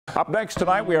Up next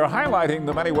tonight, we are highlighting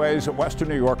the many ways that Western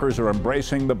New Yorkers are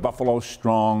embracing the Buffalo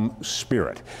Strong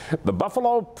spirit. The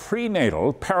Buffalo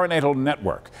Perinatal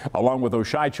Network, along with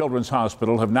Oshai Children's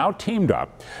Hospital, have now teamed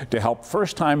up to help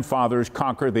first-time fathers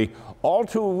conquer the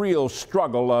all-too-real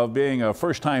struggle of being a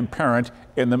first-time parent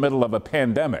in the middle of a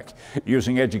pandemic,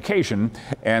 using education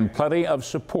and plenty of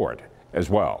support as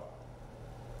well.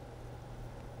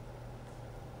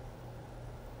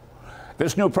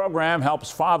 This new program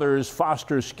helps fathers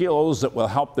foster skills that will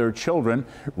help their children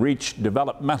reach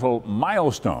developmental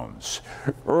milestones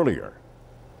earlier.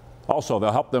 Also,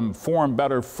 they'll help them form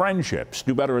better friendships,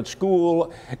 do better at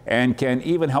school, and can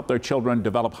even help their children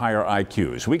develop higher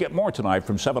IQs. We get more tonight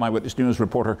from 7 Eyewitness News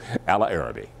reporter Alla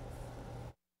Arabi.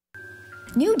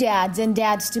 New dads and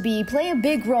dads-to-be play a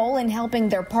big role in helping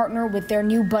their partner with their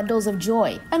new bundles of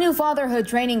joy. A new fatherhood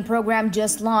training program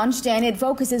just launched, and it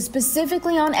focuses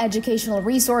specifically on educational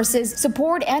resources,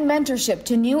 support, and mentorship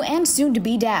to new and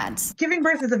soon-to-be dads. Giving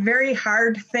birth is a very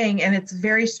hard thing, and it's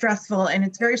very stressful, and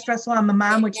it's very stressful on the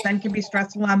mom, which then can be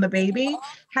stressful on the baby.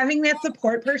 Having that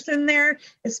support person there,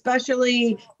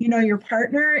 especially, your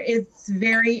partner, is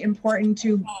very important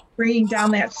to bringing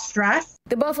down that stress.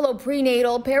 The Buffalo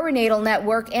Perinatal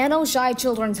Network and Oshai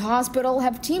Children's Hospital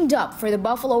have teamed up for the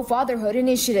Buffalo Fatherhood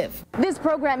Initiative. This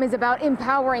program is about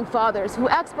empowering fathers who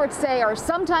experts say are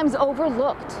sometimes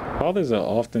overlooked. Fathers are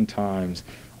oftentimes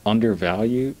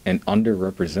undervalued and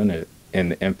underrepresented in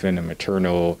the infant and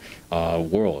maternal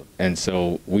world. And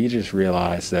so we just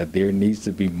realized that there needs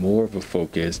to be more of a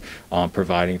focus on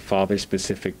providing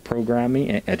father-specific programming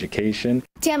and education.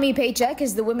 Tammy Paycheck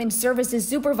is the Women's Services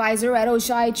Supervisor at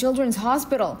Oshai Children's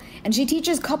Hospital, and she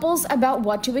teaches couples about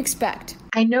what to expect.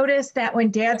 I noticed that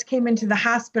when dads came into the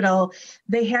hospital,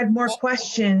 they had more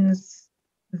questions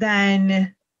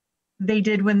than they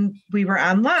did when we were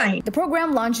online. The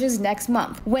program launches next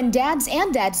month. When dads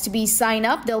and dads-to-be sign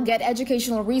up, they'll get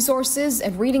educational resources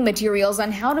and reading materials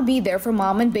on how to be there for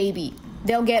mom and baby.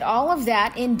 They'll get all of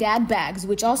that in dad bags,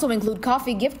 which also include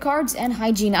coffee gift cards and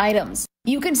hygiene items.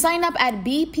 You can sign up at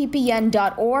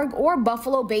bppn.org or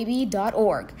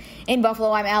buffalobaby.org. In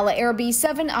Buffalo, I'm Alla Arabi,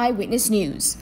 7 Eyewitness News.